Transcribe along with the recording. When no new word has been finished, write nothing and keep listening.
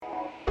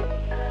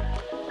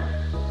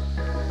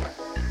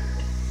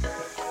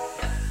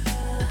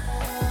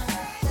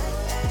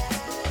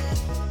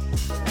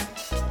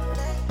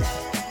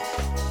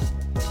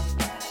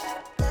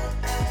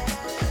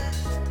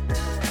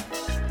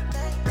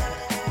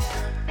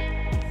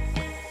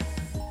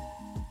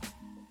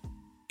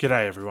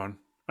G'day everyone,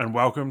 and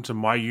welcome to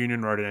My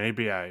Union Road and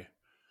EBA.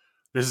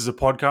 This is a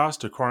podcast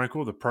to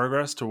chronicle the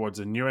progress towards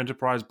a new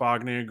enterprise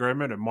bargaining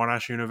agreement at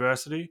Monash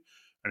University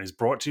and is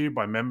brought to you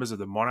by members of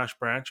the Monash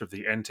branch of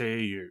the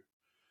NTEU.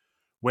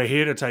 We're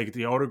here to take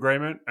the old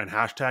agreement and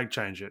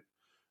 #change it,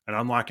 and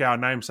unlike our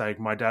namesake,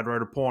 My Dad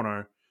Wrote a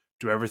Porno,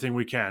 do everything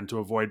we can to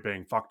avoid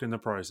being fucked in the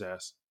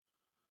process.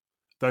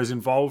 Those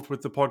involved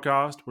with the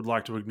podcast would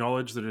like to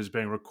acknowledge that it is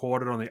being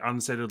recorded on the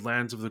unceded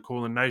lands of the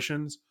Kulin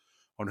Nations,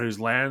 on whose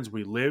lands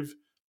we live,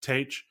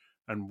 teach,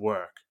 and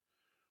work.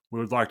 We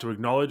would like to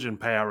acknowledge and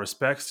pay our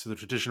respects to the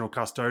traditional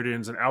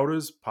custodians and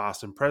elders,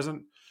 past and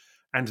present,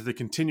 and to the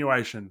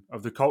continuation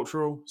of the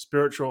cultural,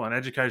 spiritual, and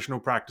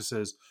educational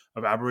practices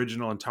of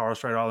Aboriginal and Torres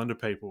Strait Islander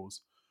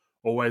peoples.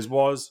 Always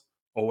was,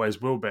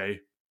 always will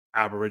be,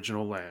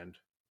 Aboriginal land.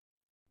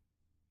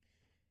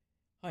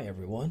 Hi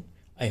everyone,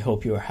 I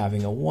hope you are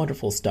having a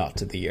wonderful start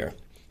to the year.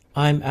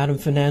 I'm Adam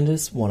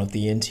Fernandez, one of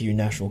the NTU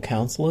National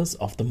Councillors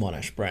of the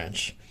Monash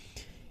branch.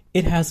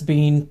 It has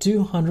been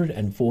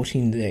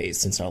 214 days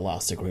since our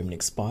last agreement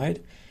expired,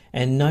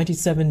 and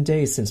 97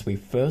 days since we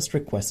first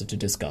requested to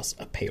discuss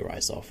a pay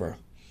rise offer.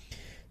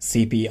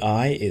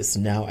 CPI is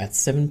now at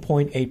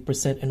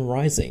 7.8% and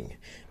rising,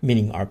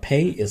 meaning our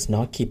pay is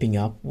not keeping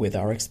up with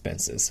our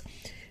expenses.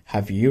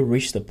 Have you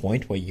reached the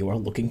point where you are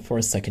looking for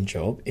a second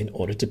job in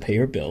order to pay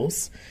your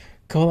bills?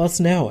 Call us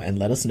now and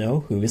let us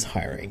know who is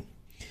hiring.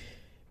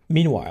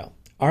 Meanwhile,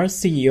 our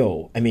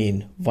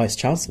Vice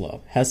Chancellor,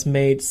 has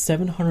made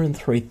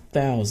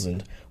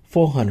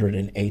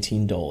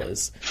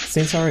 $703,418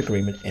 since our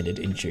agreement ended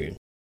in June.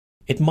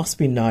 It must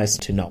be nice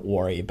to not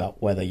worry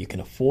about whether you can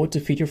afford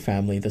to feed your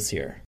family this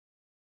year.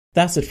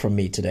 That's it from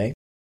me today.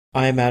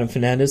 I am Adam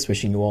Fernandez,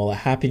 wishing you all a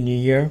happy new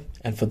year,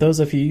 and for those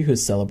of you who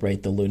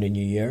celebrate the Lunar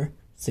New Year,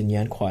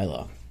 Sinyan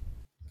Kwaila.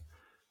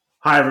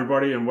 Hi,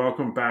 everybody, and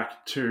welcome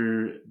back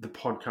to the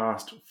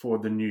podcast for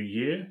the new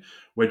year.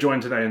 We're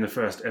joined today in the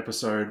first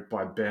episode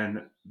by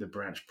Ben, the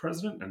branch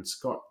president, and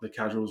Scott, the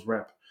casuals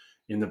rep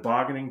in the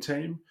bargaining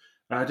team,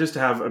 just to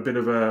have a bit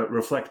of a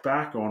reflect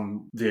back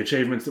on the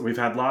achievements that we've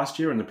had last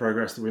year and the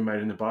progress that we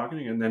made in the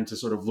bargaining, and then to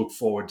sort of look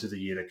forward to the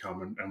year to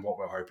come and what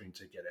we're hoping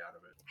to get out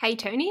of it. Hey,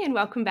 Tony, and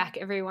welcome back,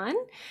 everyone.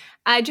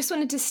 I just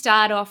wanted to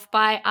start off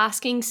by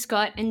asking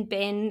Scott and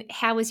Ben,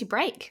 how was your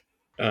break?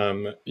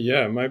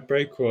 My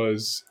break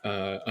was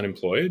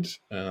unemployed,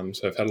 so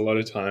I've had a lot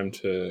of time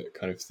to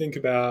kind of think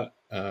about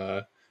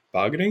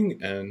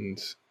bargaining and,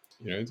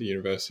 the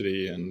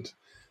university and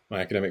my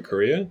academic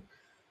career.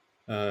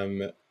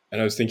 And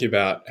I was thinking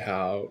about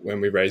how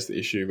when we raised the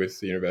issue with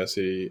the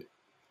university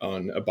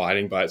on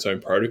abiding by its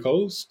own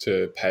protocols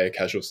to pay a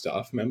casual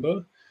staff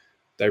member,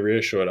 they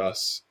reassured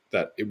us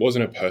that it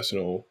wasn't a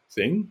personal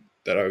thing,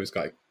 that I was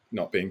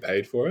not being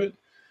paid for it.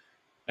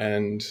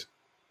 And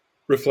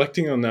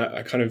reflecting on that,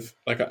 I kind of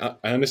I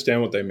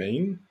understand what they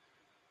mean,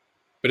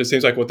 but it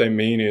seems like what they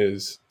mean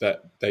is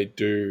that they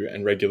do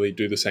and regularly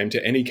do the same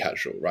to any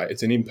casual, right?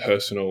 It's an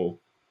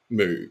impersonal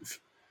move.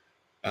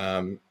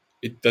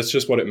 That's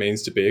just what it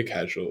means to be a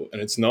casual,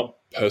 and it's not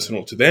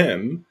personal to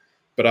them.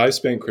 But I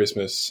spent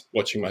Christmas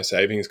watching my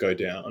savings go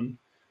down,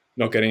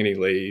 not getting any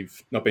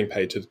leave, not being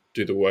paid to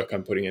do the work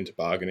I'm putting into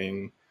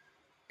bargaining.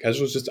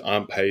 Casuals just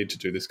aren't paid to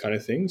do this kind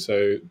of thing.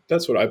 So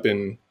that's what I've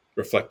been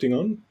reflecting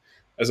on.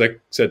 As I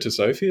said to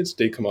Sophie, it's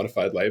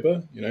decommodified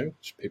labour,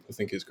 which people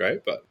think is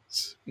great, but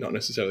it's not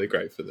necessarily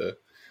great for the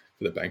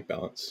bank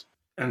balance.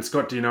 And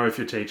Scott, do you know if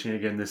you're teaching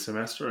again this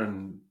semester,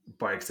 and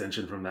by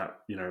extension from that,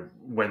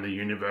 when the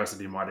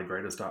university might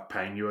agree to start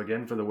paying you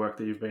again for the work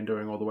that you've been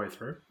doing all the way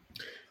through?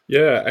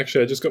 Yeah,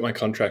 actually, I just got my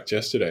contract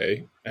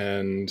yesterday,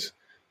 and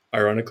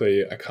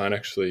ironically, I can't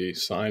actually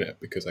sign it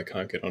because I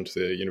can't get onto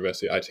the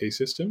university IT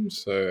system.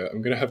 So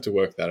I'm going to have to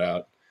work that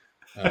out.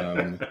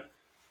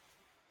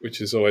 Which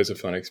is always a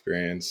fun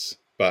experience.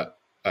 But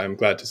I'm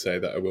glad to say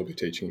that I will be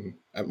teaching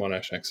at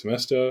Monash next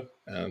semester,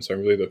 so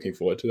I'm really looking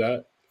forward to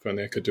that. If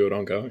only I could do it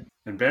ongoing.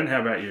 And Ben,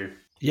 how about you?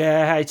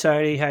 Yeah, hey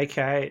Tony, hey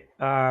Kate.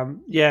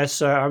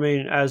 As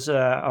an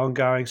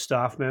ongoing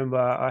staff member,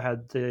 I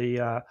had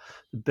the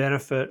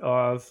benefit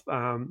of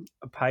a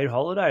paid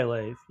holiday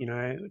leave,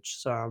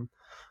 which I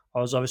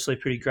was obviously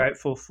pretty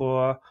grateful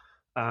for.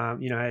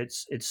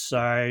 It's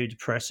so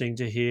depressing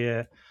to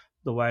hear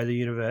the way the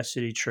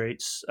university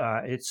treats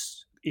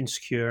its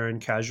insecure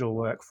and casual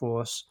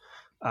workforce.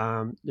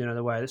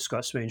 The way that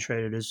Scott's been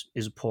treated is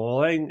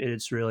appalling.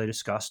 It's really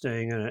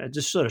disgusting, and it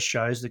just sort of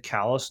shows the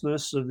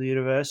callousness of the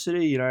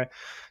university.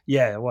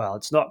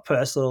 It's not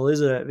personal,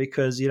 is it?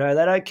 Because they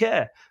don't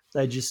care.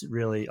 They just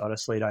really,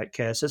 honestly don't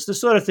care. So it's the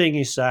sort of thing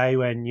you say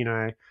when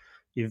you've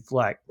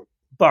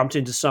bumped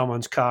into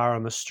someone's car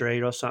on the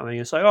street or something.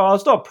 It's like, oh,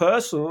 it's not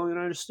personal,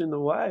 just in the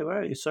way,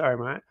 weren't you? Sorry,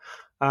 mate.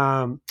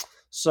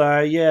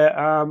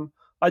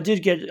 I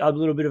did get a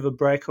little bit of a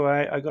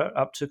breakaway. I got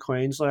up to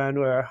Queensland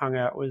where I hung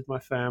out with my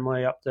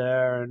family up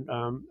there and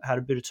had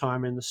a bit of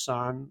time in the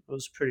sun. It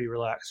was pretty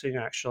relaxing,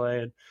 actually.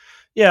 And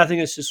I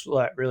think it's just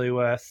really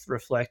worth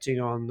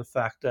reflecting on the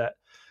fact that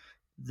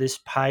this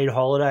paid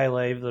holiday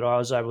leave that I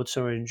was able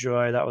to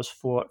enjoy, that was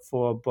fought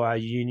for by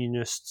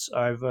unionists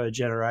over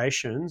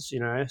generations,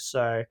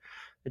 so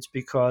it's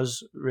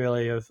because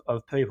really of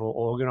people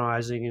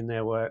organising in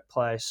their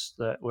workplace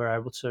that we're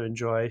able to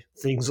enjoy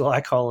things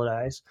like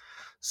holidays.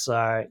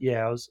 So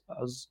yeah, I was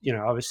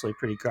obviously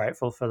pretty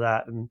grateful for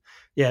that, and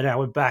yeah, now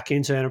we're back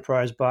into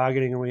enterprise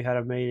bargaining, and we had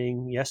a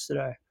meeting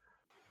yesterday.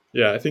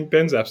 Yeah, I think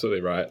Ben's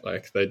absolutely right.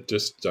 Like, they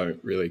just don't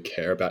really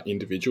care about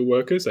individual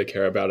workers. They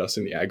care about us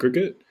in the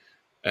aggregate.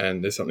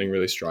 And there's something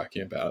really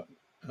striking about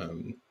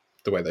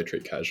the way they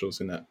treat casuals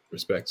in that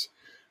respect.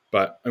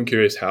 But I'm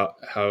curious, how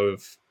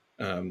have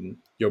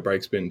your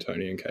breaks been,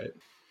 Tony and Kate?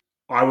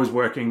 I was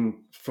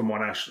working for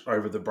Monash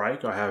over the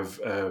break. I have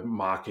a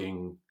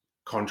marking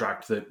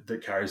contract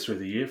that carries through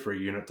the year for a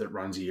unit that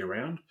runs year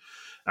round.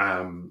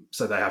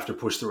 So they have to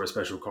push through a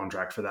special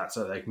contract for that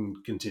so they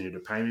can continue to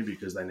pay me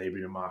because they need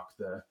me to mark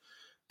the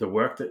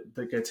work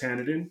that gets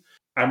handed in.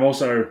 I'm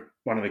also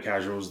one of the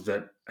casuals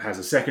that has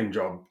a second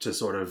job to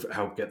sort of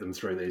help get them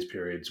through these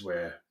periods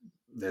where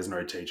there's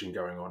no teaching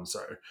going on.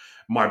 So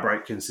my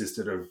break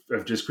consisted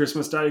of just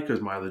Christmas Day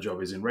because my other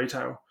job is in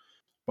retail.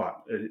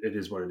 But it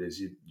is what it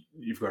is.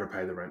 You've got to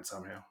pay the rent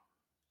somehow.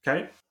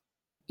 Kate?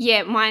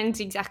 Yeah, mine's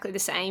exactly the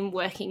same,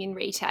 working in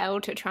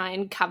retail to try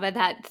and cover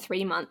that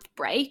 3-month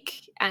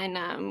break,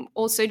 and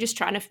also just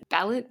trying to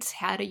balance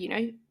how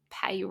to,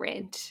 pay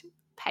rent,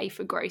 pay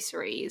for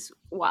groceries,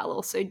 while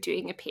also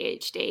doing a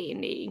PhD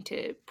and needing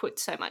to put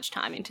so much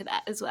time into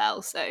that as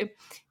well. So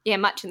yeah,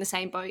 much in the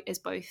same boat as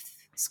both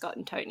Scott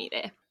and Tony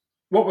there.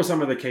 What were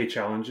some of the key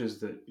challenges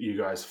that you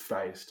guys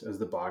faced as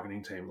the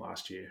bargaining team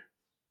last year?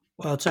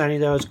 Well, Tony,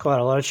 there was quite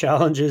a lot of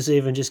challenges,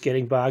 even just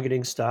getting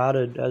bargaining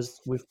started,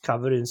 as we've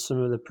covered in some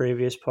of the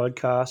previous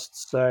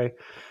podcasts. So,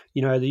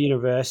 the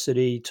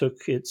university took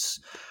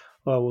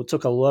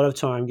took a lot of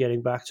time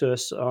getting back to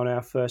us on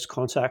our first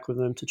contact with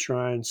them to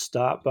try and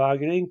start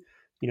bargaining.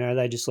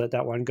 They just let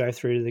that one go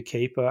through to the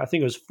keeper. I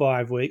think it was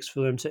 5 weeks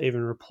for them to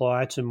even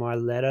reply to my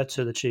letter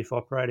to the Chief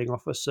Operating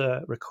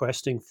Officer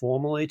requesting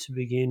formally to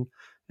begin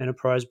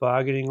enterprise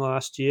bargaining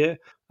last year.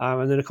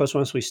 And then, of course,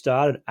 once we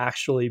started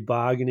actually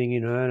bargaining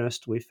in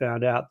earnest, we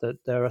found out that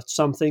there are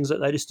some things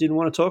that they just didn't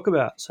want to talk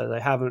about. So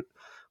they haven't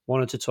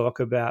wanted to talk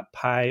about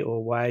pay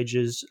or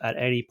wages at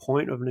any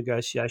point of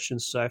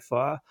negotiations so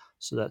far.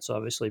 So that's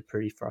obviously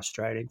pretty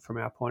frustrating from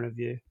our point of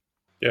view.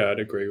 Yeah, I'd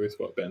agree with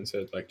what Ben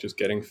said. Like, just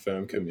getting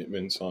firm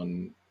commitments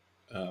on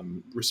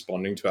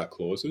responding to our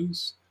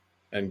clauses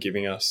and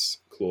giving us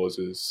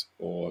clauses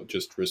or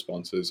just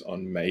responses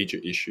on major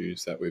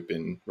issues that we've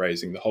been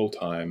raising the whole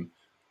time.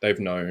 They've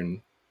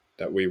known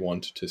that we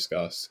want to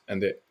discuss,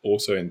 and they're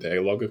also in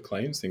their log of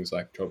claims, things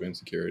like job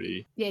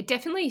insecurity. Yeah,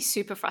 definitely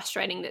super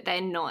frustrating that they're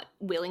not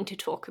willing to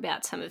talk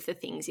about some of the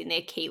things in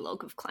their key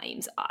log of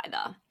claims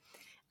either.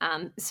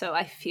 So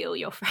I feel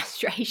your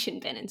frustration,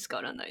 Ben and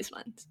Scott, on those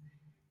ones.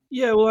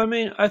 Yeah, well, I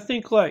mean, I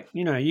think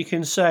you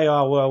can say,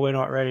 oh, well, we're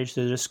not ready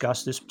to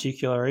discuss this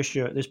particular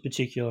issue at this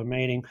particular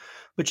meeting,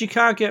 but you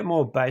can't get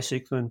more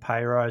basic than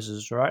pay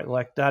rises, right?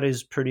 Like, that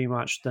is pretty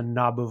much the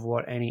nub of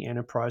what any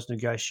enterprise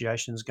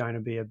negotiation is going to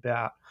be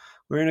about.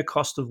 We're in a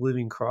cost of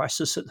living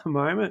crisis at the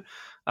moment.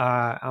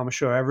 I'm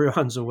sure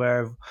everyone's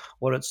aware of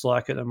what it's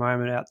like at the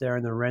moment out there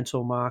in the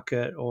rental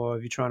market, or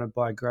if you're trying to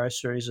buy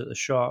groceries at the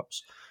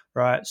shops,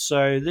 right?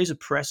 So these are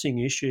pressing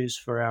issues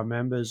for our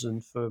members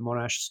and for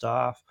Monash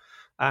staff.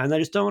 And they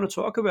just don't want to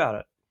talk about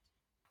it.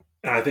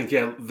 And I think,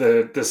 yeah,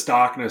 the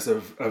starkness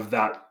of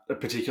that,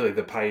 particularly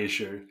the pay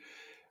issue,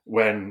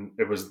 when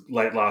it was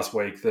late last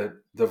week that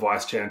the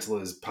Vice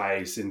Chancellor's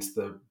pay since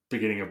the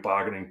beginning of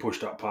bargaining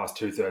pushed up past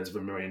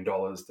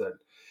 $750,000, that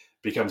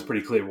becomes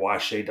pretty clear why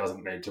she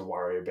doesn't need to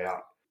worry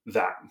about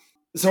that.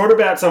 So what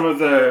about some of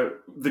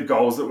the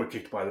goals that were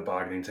kicked by the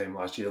bargaining team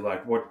last year?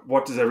 Like,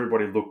 what does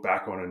everybody look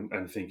back on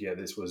and think, yeah,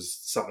 this was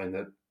something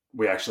that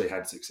we actually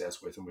had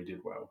success with and we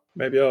did well?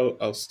 Maybe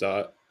I'll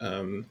start.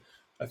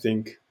 I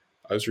think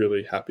I was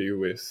really happy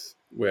with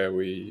where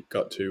we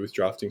got to with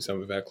drafting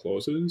some of our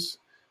clauses.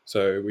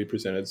 So we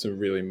presented some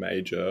really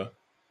major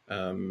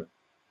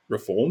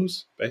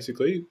reforms,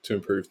 basically, to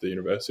improve the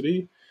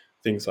university.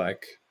 Things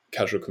like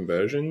casual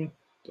conversion,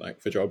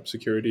 like for job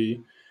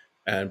security,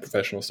 and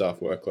professional staff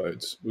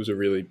workloads was a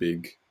really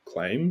big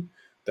claim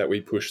that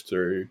we pushed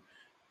through.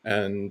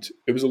 And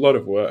it was a lot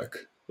of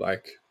work.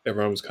 Like,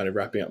 everyone was kind of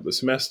wrapping up the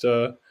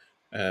semester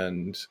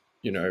and,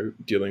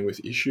 dealing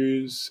with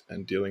issues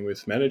and dealing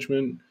with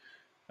management.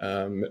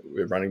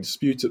 We're running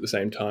disputes at the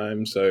same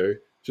time. So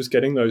just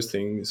getting those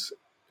things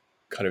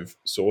kind of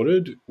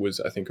sorted was,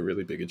 I think, a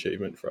really big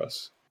achievement for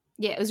us.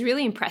 Yeah, it was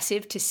really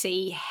impressive to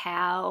see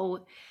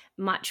how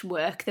much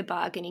work the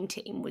bargaining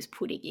team was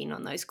putting in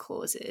on those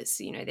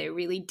clauses. They're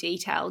really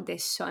detailed. They're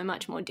so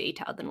much more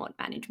detailed than what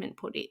management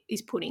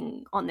is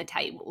putting on the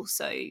table.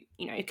 So,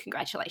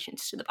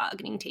 congratulations to the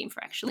bargaining team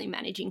for actually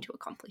managing to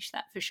accomplish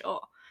that, for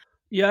sure.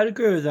 Yeah, I'd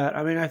agree with that.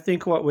 I mean, I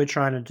think what we're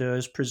trying to do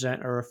is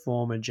present a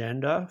reform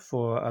agenda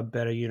for a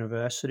better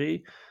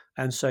university.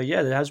 And so,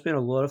 yeah, there has been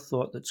a lot of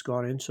thought that's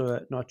gone into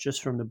it, not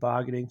just from the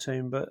bargaining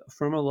team, but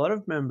from a lot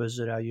of members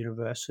at our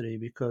university,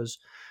 because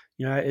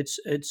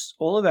it's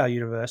all of our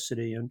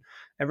university, and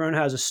everyone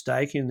has a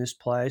stake in this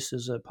place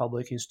as a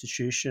public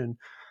institution.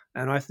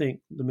 And I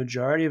think the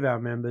majority of our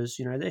members,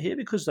 they're here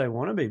because they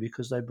want to be,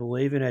 because they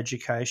believe in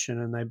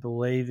education and they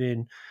believe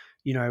in,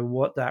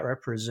 what that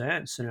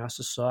represents in our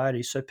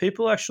society. So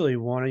people actually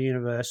want a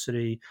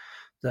university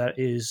that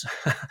is,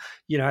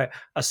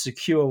 a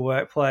secure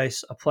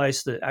workplace, a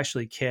place that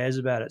actually cares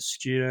about its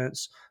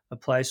students, a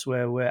place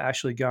where we're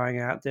actually going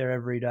out there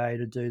every day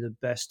to do the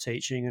best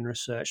teaching and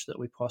research that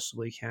we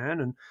possibly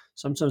can. And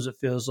sometimes it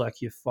feels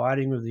like you're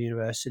fighting with the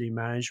university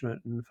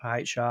management and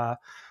HR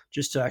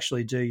just to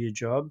actually do your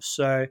job.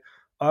 So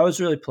I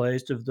was really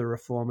pleased with the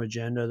reform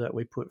agenda that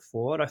we put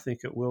forward. I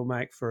think it will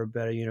make for a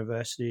better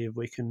university if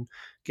we can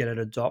get it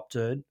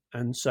adopted.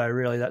 And so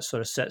really that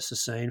sort of sets the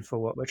scene for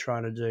what we're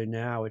trying to do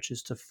now, which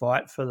is to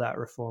fight for that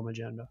reform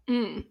agenda.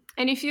 And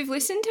if you've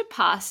listened to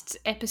past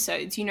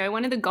episodes,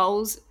 one of the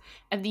goals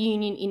of the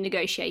union in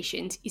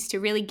negotiations is to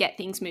really get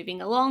things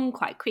moving along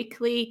quite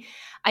quickly.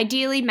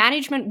 Ideally,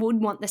 management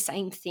would want the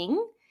same thing.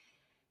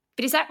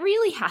 But is that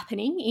really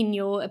happening, in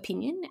your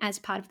opinion, as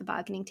part of the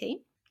bargaining team?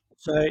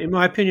 So in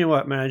my opinion,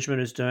 what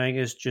management is doing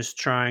is just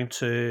trying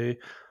to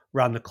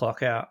run the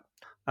clock out.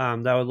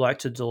 They would like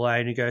to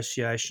delay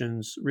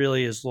negotiations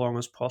really as long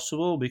as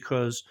possible,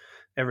 because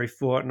every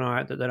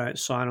fortnight that they don't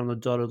sign on the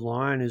dotted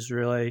line is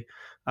really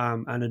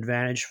an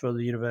advantage for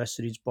the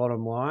university's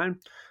bottom line.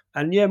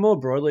 And yeah, more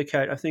broadly,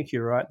 Kate, I think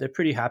you're right. They're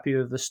pretty happy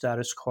with the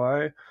status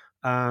quo.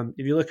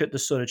 If you look at the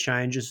sort of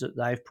changes that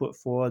they've put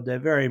forward, they're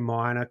very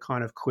minor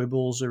kind of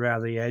quibbles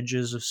around the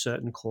edges of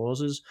certain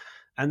clauses.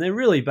 And they're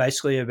really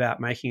basically about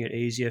making it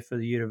easier for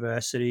the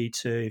university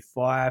to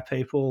fire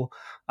people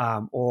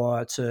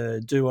or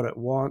to do what it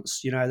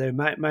wants. They're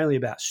mainly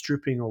about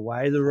stripping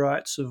away the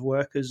rights of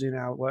workers in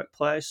our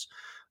workplace.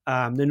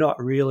 They're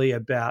not really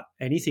about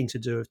anything to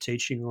do with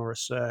teaching or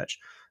research.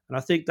 And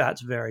I think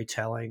that's very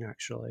telling,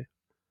 actually.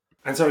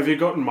 And so have you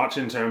gotten much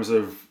in terms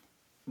of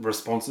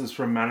responses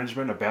from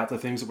management about the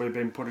things that we've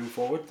been putting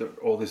forward, that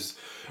all this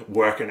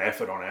work and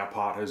effort on our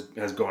part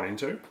has gone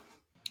into?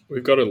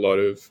 We've got a lot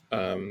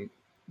of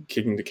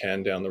kicking the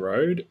can down the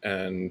road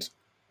and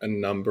a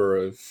number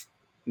of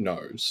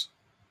no's.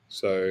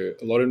 So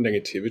a lot of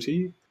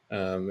negativity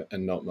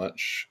and not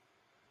much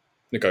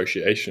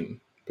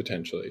negotiation,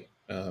 potentially.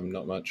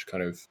 Not much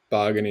kind of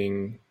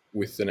bargaining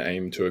with an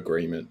aim to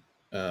agreement.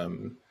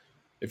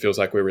 It feels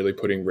like we're really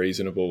putting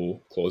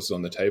reasonable clauses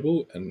on the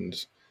table and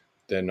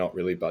they're not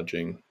really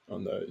budging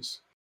on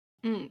those.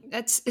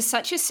 That's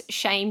such a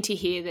shame to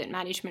hear that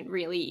management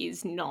really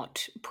is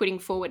not putting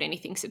forward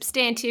anything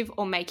substantive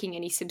or making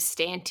any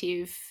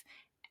substantive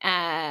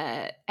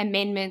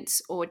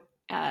amendments or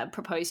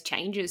proposed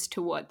changes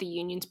to what the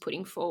union's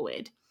putting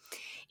forward.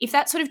 If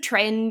that sort of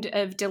trend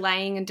of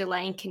delaying and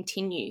delaying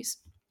continues,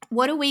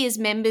 what are we as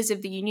members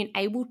of the union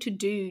able to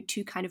do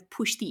to kind of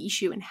push the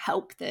issue and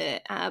help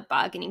the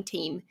bargaining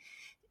team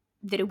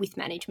that are with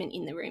management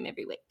in the room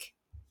every week?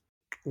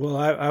 Well,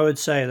 I would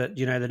say that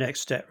the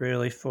next step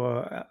really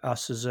for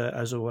us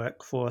as a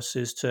workforce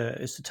is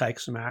to take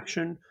some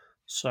action.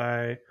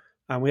 So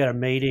we had a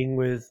meeting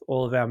with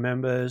all of our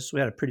members. We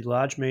had a pretty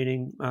large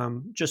meeting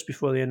just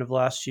before the end of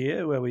last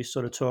year, where we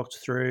sort of talked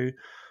through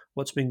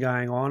what's been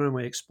going on, and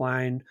we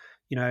explained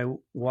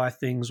why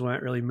things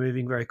weren't really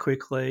moving very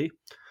quickly.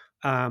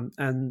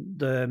 And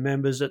the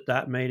members at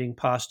that meeting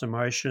passed a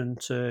motion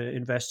to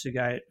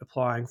investigate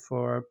applying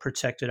for a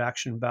protected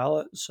action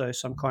ballot, so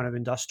some kind of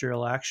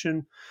industrial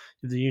action,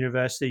 if the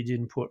university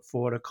didn't put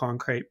forward a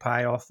concrete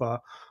pay offer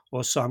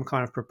or some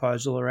kind of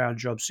proposal around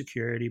job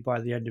security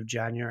by the end of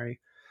January.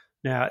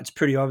 Now, it's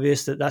pretty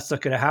obvious that that's not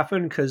going to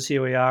happen, because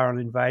here we are on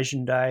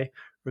Invasion Day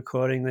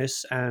recording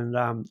this,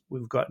 and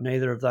we've got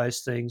neither of those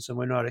things, and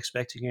we're not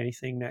expecting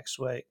anything next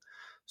week.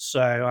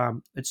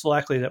 So it's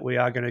likely that we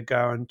are going to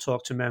go and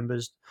talk to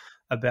members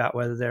about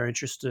whether they're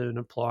interested in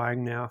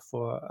applying now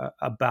for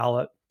a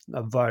ballot,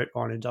 a vote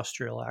on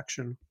industrial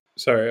action.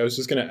 Sorry, I was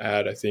just going to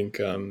add, I think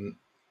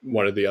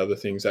one of the other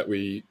things that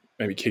we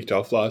maybe kicked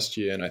off last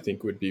year and I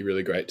think would be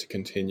really great to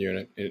continue,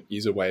 and it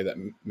is a way that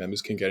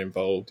members can get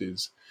involved,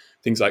 is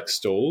things like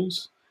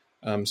stalls.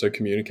 So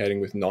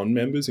communicating with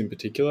non-members in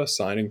particular,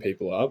 signing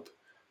people up,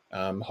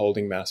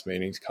 holding mass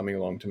meetings, coming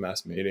along to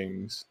mass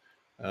meetings.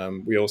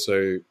 We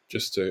also,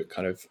 just to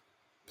kind of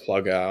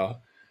plug our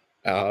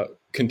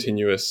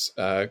continuous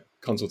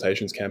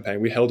consultations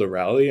campaign, we held a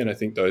rally, and I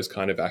think those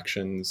kind of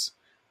actions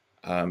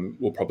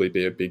will probably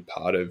be a big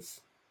part of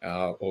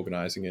our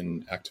organising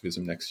and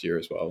activism next year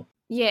as well.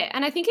 Yeah,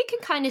 and I think it can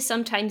kind of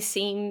sometimes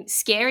seem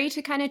scary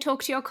to kind of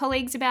talk to your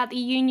colleagues about the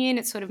union.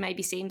 It sort of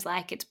maybe seems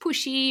like it's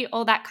pushy,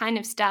 all that kind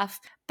of stuff.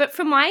 But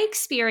from my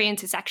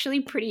experience, it's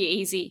actually pretty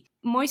easy.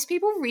 Most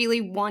people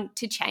really want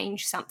to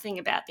change something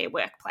about their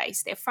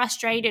workplace. They're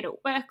frustrated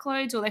at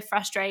workloads, or they're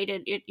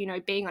frustrated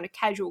at, being on a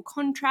casual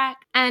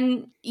contract.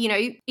 And,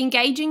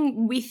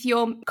 engaging with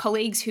your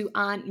colleagues who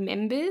aren't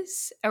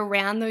members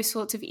around those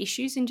sorts of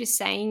issues and just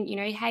saying,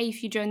 hey,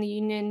 if you join the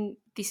union,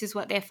 this is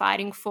what they're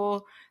fighting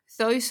for.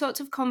 Those sorts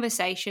of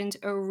conversations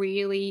are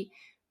really,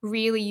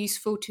 really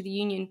useful to the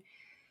union,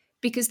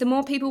 because the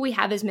more people we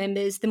have as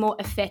members, the more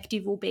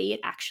effective we'll be at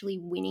actually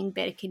winning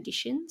better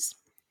conditions.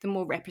 The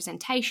more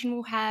representation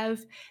we'll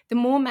have, the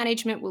more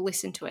management will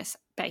listen to us,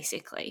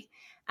 basically.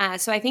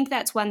 So I think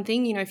that's one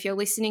thing, if you're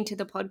listening to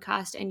the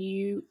podcast and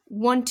you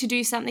want to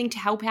do something to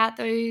help out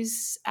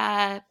those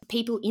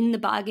people in the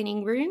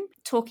bargaining room,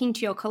 talking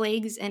to your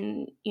colleagues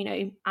and,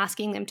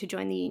 asking them to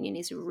join the union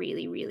is a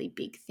really, really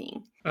big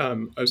thing. I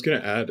was going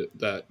to add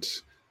that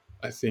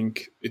I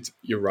think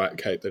you're right,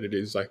 Kate, that it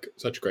is like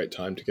such a great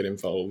time to get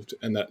involved.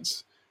 And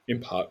that's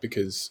in part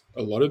because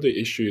a lot of the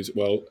issues,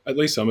 well, at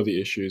least some of the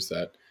issues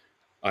that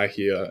I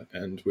hear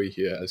and we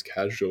hear as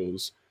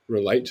casuals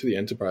relate to the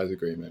enterprise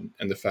agreement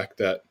and the fact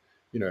that,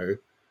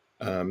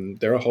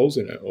 there are holes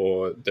in it,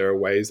 or there are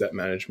ways that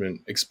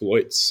management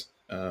exploits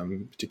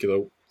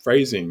particular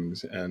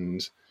phrasings.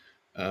 And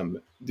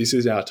this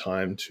is our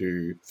time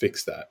to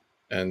fix that.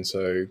 And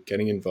so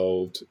getting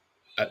involved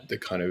at the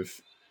kind of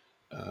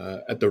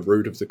at the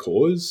root of the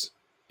cause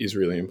is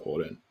really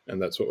important.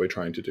 And that's what we're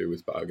trying to do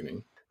with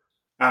bargaining.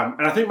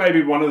 And I think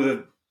maybe one of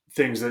the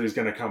things that is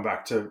going to come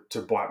back to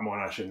bite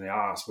Monash in the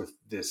arse with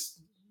this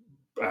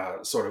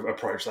sort of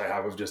approach they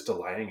have of just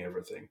delaying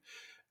everything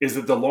is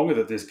that the longer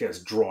that this gets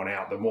drawn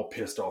out, the more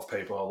pissed off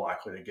people are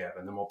likely to get.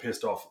 And the more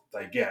pissed off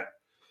they get,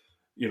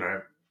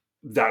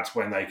 that's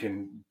when they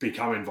can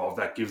become involved.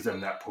 That gives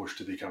them that push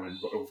to become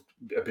involved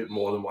a bit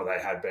more than what they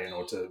had been,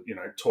 or to,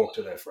 talk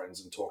to their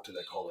friends and talk to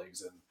their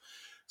colleagues and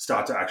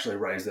start to actually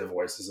raise their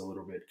voices a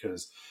little bit.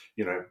 Because,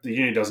 the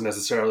union doesn't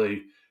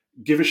necessarily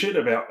give a shit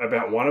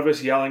about one of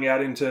us yelling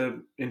out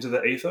into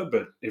the ether,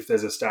 but if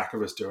there's a stack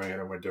of us doing it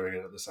and we're doing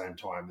it at the same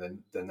time,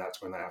 then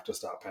that's when they have to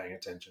start paying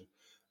attention,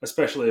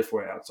 especially if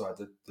we're outside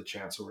the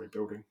Chancellery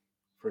building,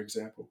 for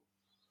example.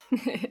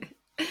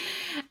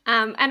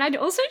 And I'd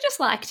also just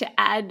like to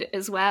add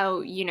as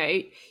well, you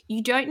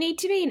don't need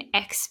to be an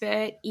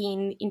expert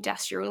in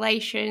industrial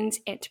relations,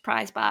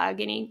 enterprise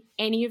bargaining,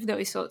 any of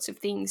those sorts of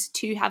things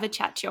to have a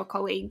chat to your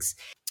colleagues.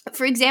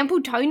 For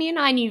example, Tony and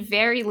I knew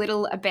very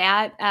little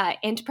about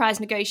enterprise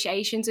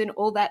negotiations and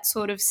all that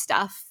sort of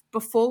stuff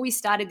before we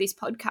started this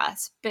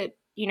podcast. But,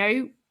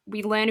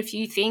 we learned a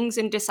few things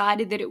and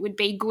decided that it would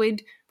be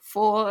good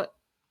for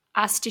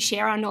us to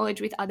share our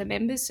knowledge with other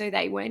members so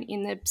they weren't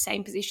in the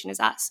same position as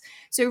us.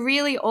 So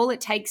really all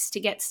it takes to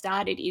get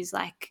started is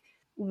like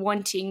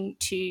wanting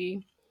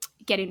to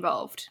get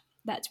involved.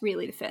 That's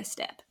really the first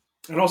step.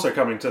 And also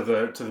coming to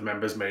the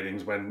members'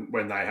 meetings when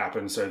they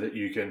happen, so that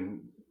you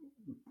can,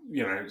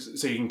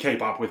 so you can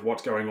keep up with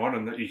what's going on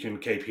and that you can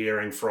keep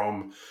hearing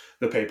from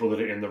the people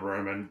that are in the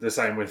room. And the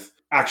same with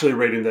actually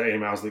reading the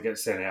emails that get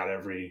sent out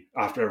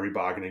after every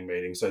bargaining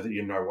meeting, so that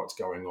you know what's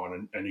going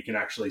on and you can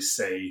actually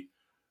see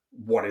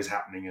what is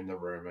happening in the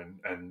room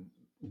and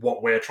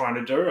what we're trying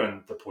to do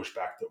and the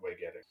pushback that we're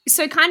getting.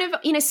 So kind of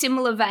in a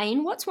similar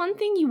vein, what's one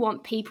thing you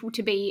want people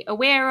to be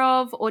aware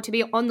of or to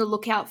be on the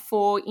lookout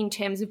for in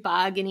terms of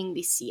bargaining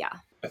this year?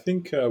 I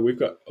think we've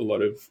got a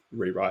lot of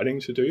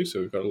rewriting to do. So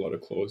we've got a lot of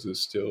clauses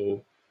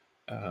still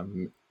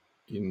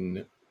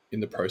in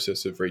the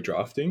process of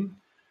redrafting.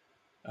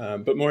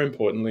 But more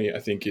importantly, I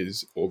think,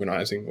 is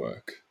organising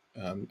work.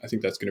 I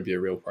think that's going to be a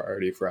real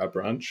priority for our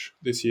branch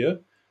this year.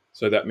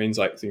 So that means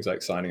things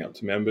like signing up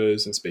to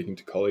members and speaking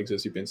to colleagues,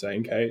 as you've been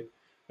saying, Kate,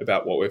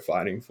 about what we're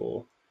fighting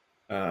for.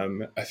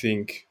 I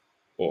think,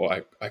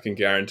 or I can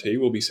guarantee,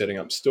 we'll be setting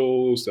up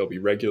stalls. There'll be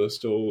regular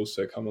stalls,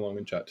 so come along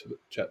and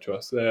chat to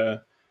us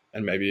there,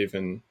 and maybe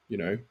even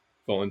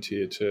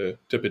volunteer to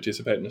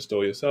participate in a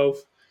stall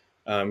yourself.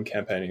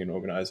 Campaigning and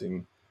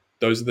organising,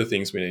 those are the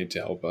things we need to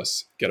help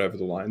us get over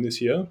the line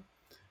this year.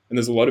 And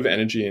there's a lot of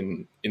energy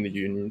in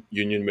the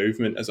union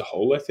movement as a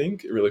whole. I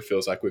think it really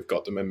feels like we've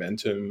got the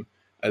momentum.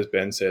 As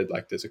Ben said,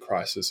 there's a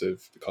crisis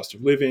of the cost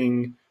of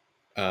living.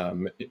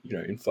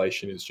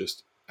 Inflation is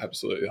just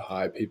absolutely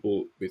high.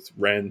 People with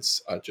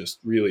rents are just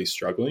really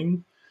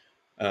struggling.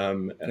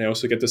 And I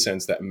also get the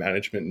sense that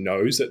management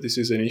knows that this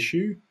is an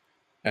issue,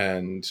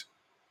 and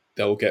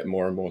they'll get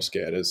more and more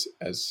scared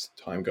as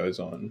time goes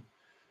on.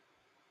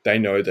 They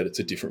know that it's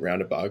a different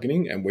round of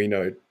bargaining, and we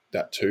know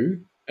that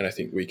too. And I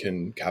think we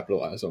can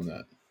capitalize on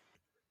that.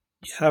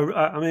 Yeah,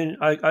 I mean,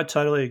 I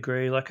totally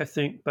agree. I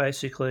think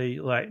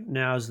basically,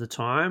 now is the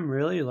time,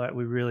 really.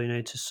 We really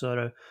need to sort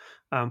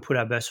of put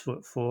our best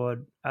foot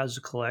forward as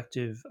a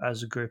collective,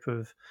 as a group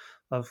of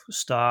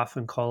staff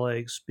and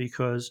colleagues,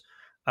 because,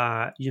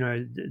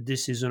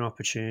 this is an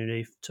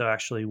opportunity to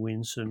actually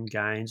win some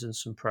gains and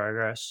some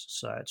progress.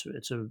 So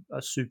it's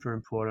a super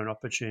important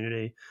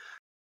opportunity.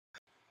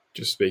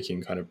 just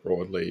speaking kind of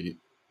broadly,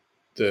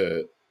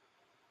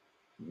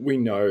 we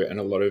know, and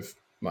a lot of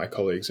my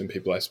colleagues and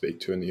people I speak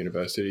to in the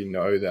university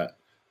know, that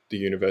the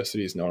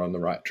university is not on the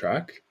right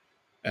track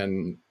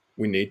and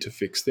we need to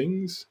fix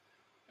things.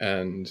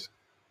 And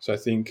so I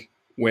think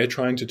we're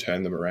trying to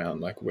turn them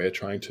around. Like, we're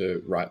trying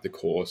to write the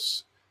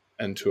course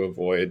and to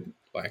avoid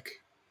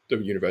like the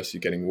university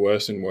getting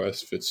worse and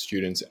worse for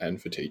students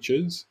and for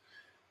teachers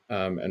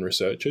and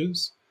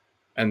researchers.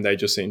 And they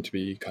just seem to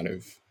be kind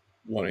of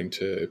wanting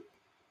to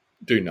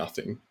do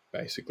nothing,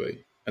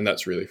 basically. And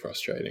that's really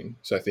frustrating.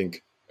 So I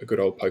think a good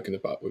old poke in the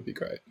butt would be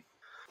great.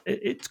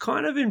 It's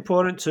kind of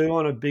important too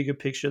on a bigger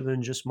picture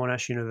than just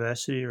Monash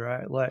University,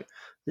 right? Like,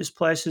 this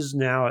place is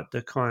now at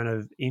the kind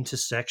of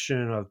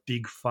intersection of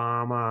big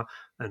pharma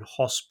and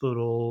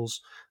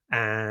hospitals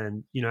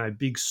and, you know,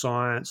 big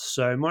science.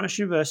 So Monash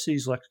University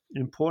is like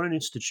an important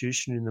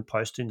institution in the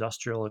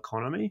post-industrial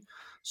economy.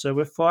 So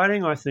we're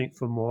fighting, I think,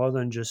 for more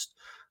than just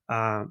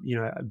you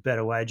know,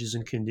 better wages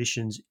and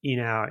conditions in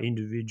our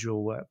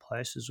individual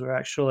workplaces. We're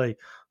actually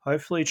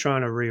hopefully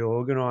trying to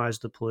reorganise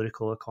the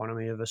political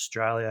economy of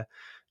Australia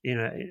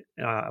in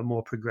a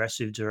more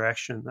progressive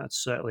direction. That's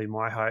certainly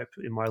my hope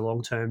in my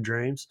long-term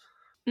dreams.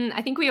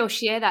 I think we all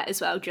share that as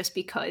well, just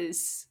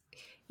because,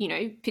 you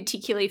know,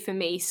 particularly for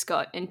me,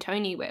 Scott and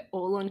Tony, we're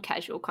all on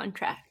casual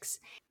contracts.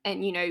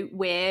 And, you know,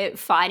 we're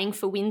fighting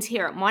for wins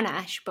here at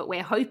Monash, but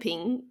we're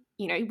hoping,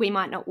 you know, we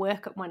might not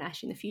work at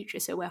Monash in the future.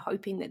 So we're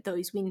hoping that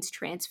those wins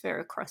transfer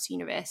across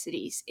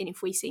universities. And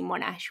if we see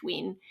Monash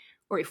win,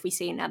 or if we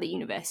see another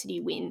university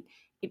win,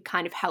 it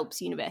kind of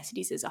helps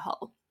universities as a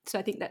whole. So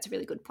I think that's a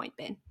really good point,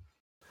 Ben.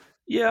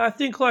 Yeah, I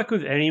think like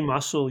with any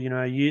muscle, you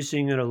know,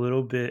 using it a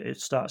little bit, it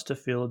starts to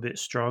feel a bit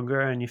stronger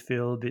and you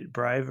feel a bit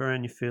braver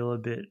and you feel a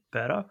bit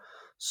better.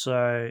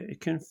 So it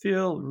can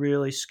feel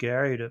really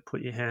scary to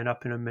put your hand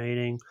up in a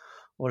meeting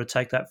or to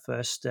take that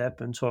first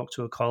step and talk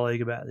to a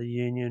colleague about the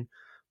union.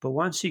 But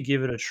once you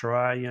give it a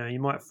try, you know, you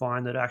might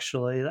find that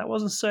actually that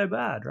wasn't so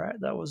bad, right?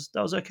 That was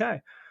okay.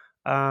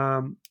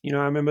 You know,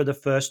 I remember the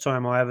first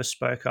time I ever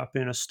spoke up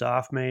in a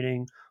staff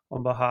meeting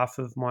on behalf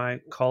of my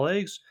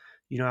colleagues.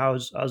 You know, I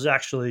was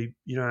actually,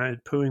 you know,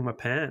 pooing my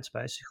pants.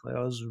 Basically,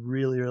 I was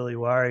really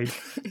worried.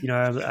 You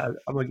know,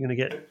 am I going to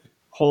get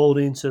hauled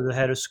into the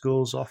head of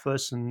school's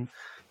office and,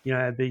 you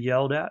know, be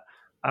yelled at?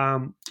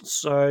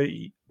 So,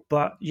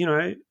 but you know,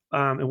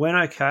 it went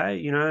okay.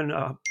 You know, and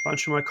a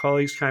bunch of my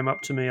colleagues came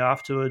up to me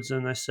afterwards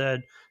and they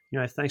said, you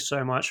know, thanks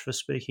so much for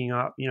speaking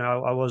up. You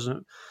know, I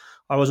wasn't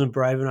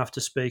brave enough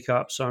to speak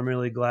up, so I'm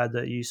really glad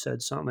that you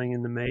said something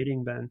in the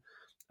meeting, Ben.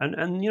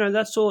 And you know,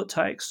 that's all it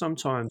takes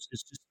sometimes,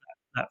 is just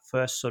that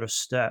first sort of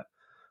step.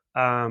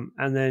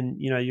 And then,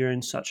 you know, you're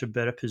in such a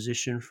better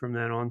position from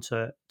then on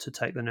to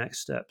take the next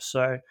step.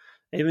 So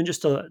even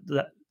just to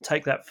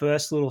take that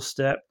first little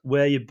step,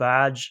 wear your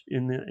badge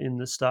in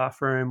the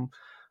staff room,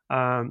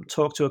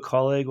 talk to a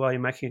colleague while you're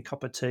making a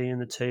cup of tea in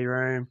the tea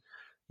room,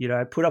 you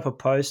know, put up a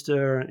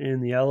poster in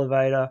the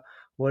elevator,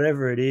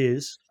 whatever it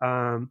is.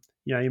 You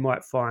know, you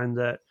might find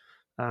that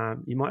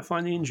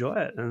you enjoy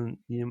it, and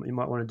you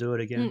might want to do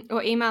it again.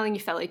 Or emailing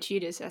your fellow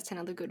tutors. That's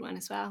another good one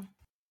as well.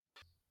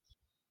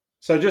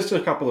 So just a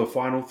couple of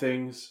final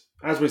things.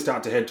 As we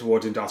start to head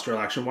towards industrial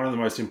action, one of the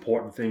most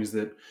important things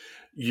that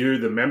you,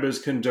 the members,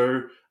 can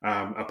do,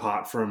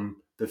 apart from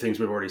the things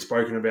we've already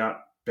spoken about,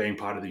 being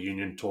part of the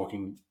union,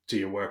 talking to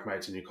your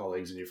workmates and your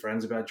colleagues and your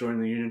friends about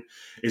joining the union,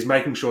 is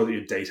making sure that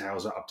your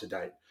details are up to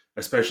date,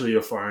 especially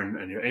your phone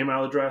and your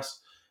email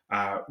address.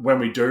 When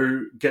we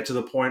do get to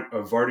the point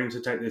of voting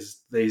to take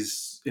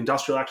these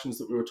industrial actions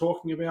that we were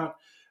talking about,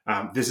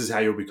 this is how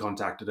you'll be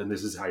contacted and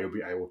this is how you'll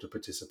be able to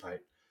participate.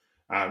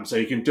 So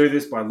you can do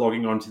this by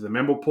logging on to the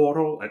member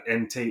portal at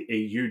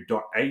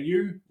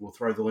nteu.au. We'll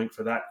throw the link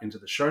for that into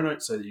the show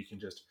notes so that you can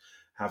just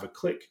have a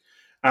click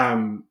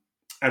and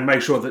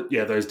make sure that,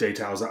 those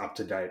details are up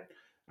to date.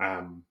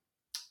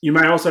 You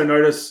may also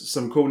notice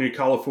some cool new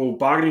colourful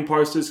bargaining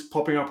posters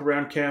popping up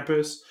around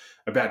campus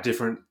about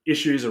different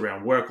issues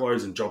around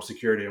workloads and job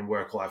security and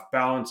work-life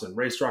balance and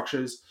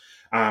restructures.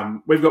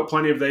 We've got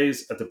plenty of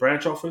these at the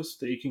branch office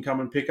that you can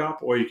come and pick up,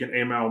 or you can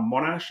email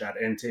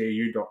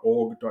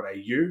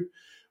monash@nteu.org.au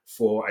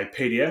for a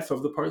PDF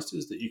of the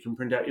posters that you can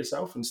print out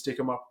yourself and stick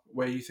them up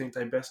where you think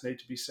they best need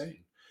to be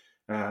seen.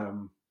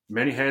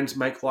 Many hands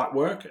make light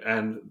work,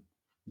 and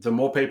the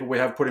more people we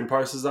have putting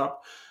posters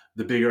up,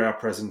 the bigger our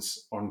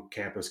presence on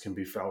campus can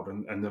be felt,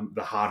 and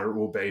the harder it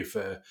will be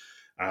for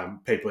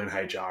people in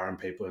HR and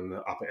people in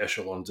the upper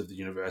echelons of the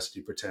university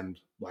pretend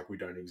like we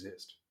don't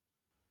exist.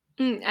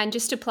 And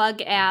just to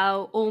plug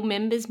our all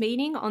members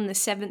meeting on the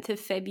 7th of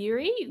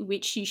February,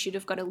 which you should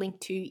have got a link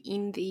to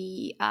in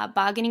the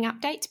bargaining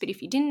updates. But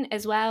if you didn't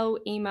as well,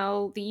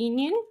 email the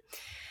union.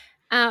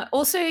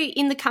 Also,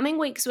 in the coming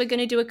weeks, we're going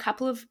to do a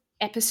couple of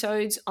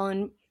episodes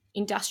on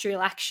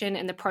industrial action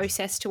and the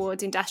process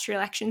towards industrial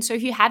action. So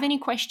if you have any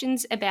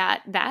questions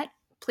about that,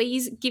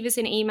 please give us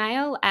an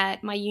email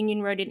at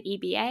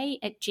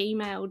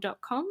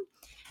myunionroadaneba@gmail.com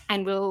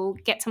and we'll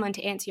get someone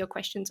to answer your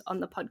questions on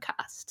the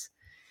podcast.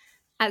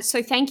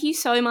 So thank you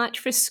so much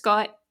for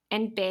Scott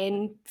and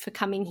Ben for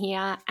coming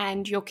here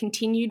and your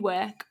continued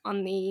work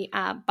on the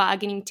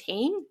bargaining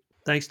team.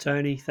 Thanks,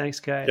 Tony. Thanks,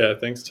 Kate. Yeah,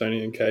 thanks,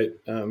 Tony and Kate.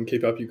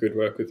 Keep up your good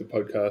work with the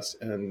podcast,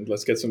 and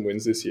let's get some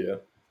wins this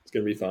year. It's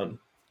going to be fun.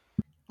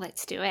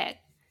 Let's do it.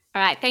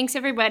 All right. Thanks,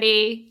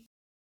 everybody.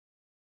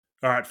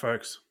 All right,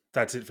 folks.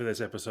 That's it for this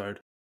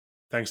episode.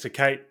 Thanks to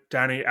Kate,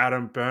 Danny,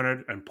 Adam,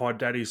 Bernard, and Pod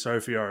Daddy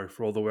Sophio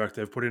for all the work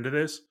they've put into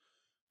this,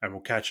 and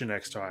we'll catch you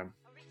next time.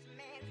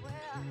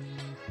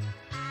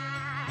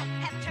 I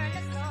have turned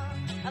the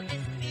soul of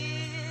this